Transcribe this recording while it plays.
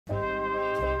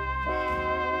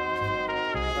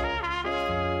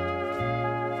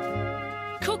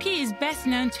Cookie is best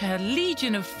known to her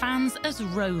legion of fans as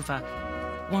Rover,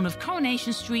 one of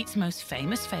Coronation Street's most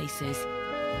famous faces.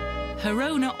 Her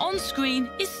owner on screen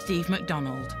is Steve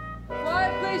McDonald.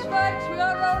 Quiet, please, folks. We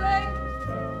are rolling.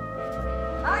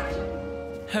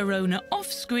 Action. Her owner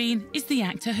off-screen is the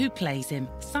actor who plays him,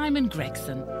 Simon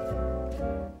Gregson.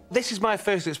 This is my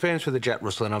first experience with a Jack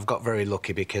Russell, and I've got very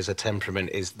lucky because her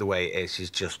temperament is the way it is. She's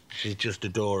just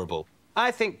adorable. I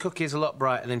think Cookie is a lot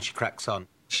brighter than she cracks on.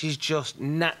 She's just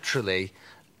naturally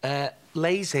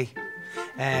lazy,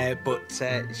 but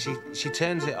she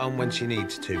turns it on when she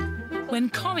needs to. When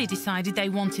Corrie decided they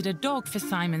wanted a dog for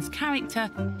Simon's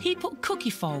character, he put Cookie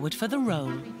forward for the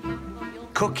role.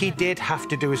 Cookie did have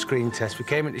to do a screen test. We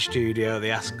came into the studio,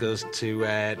 they asked us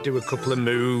to do a couple of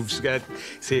moves,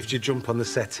 see if she'd jump on the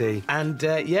settee. And,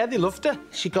 yeah, they loved her.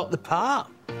 She got the part.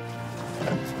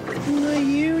 What are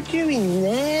you doing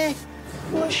there?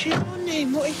 What's your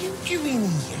name? What are you doing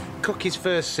here? Cookie's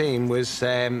first scene was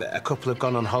a couple had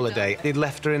gone on holiday. They'd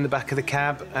left her in the back of the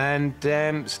cab, and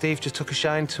Steve just took a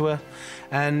shine to her.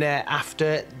 And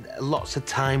after lots of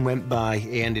time went by,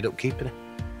 he ended up keeping her.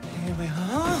 Here we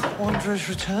are, Wanderer's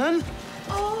Return.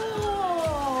 Oh!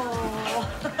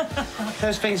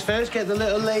 First things first, get the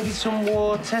little lady some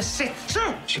water. Sit.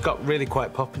 She got really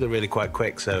quite popular really quite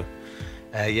quick, so,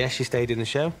 yeah, she stayed in the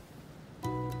show.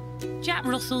 Jack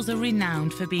Russells are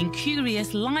renowned for being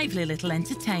curious, lively little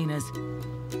entertainers.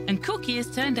 And Cookie has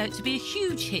turned out to be a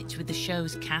huge hit with the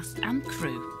show's cast and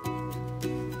crew.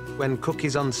 When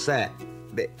Cookie's on set,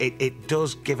 it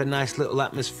does give a nice little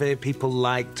atmosphere. People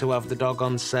like to have the dog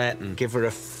on set and give her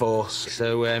a fuss.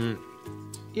 So,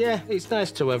 yeah, it's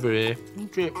nice to have her here.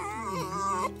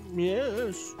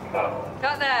 Yes.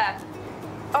 Got there.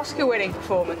 Oscar-winning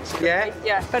performance. Yeah?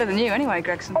 Yeah, better than you anyway,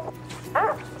 Gregson.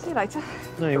 See you later.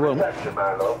 No, you won't.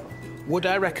 Would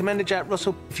I recommend a Jack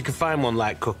Russell? If you can find one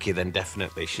like Cookie, then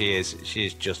definitely. She is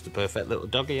just the perfect little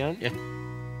doggy, aren't you?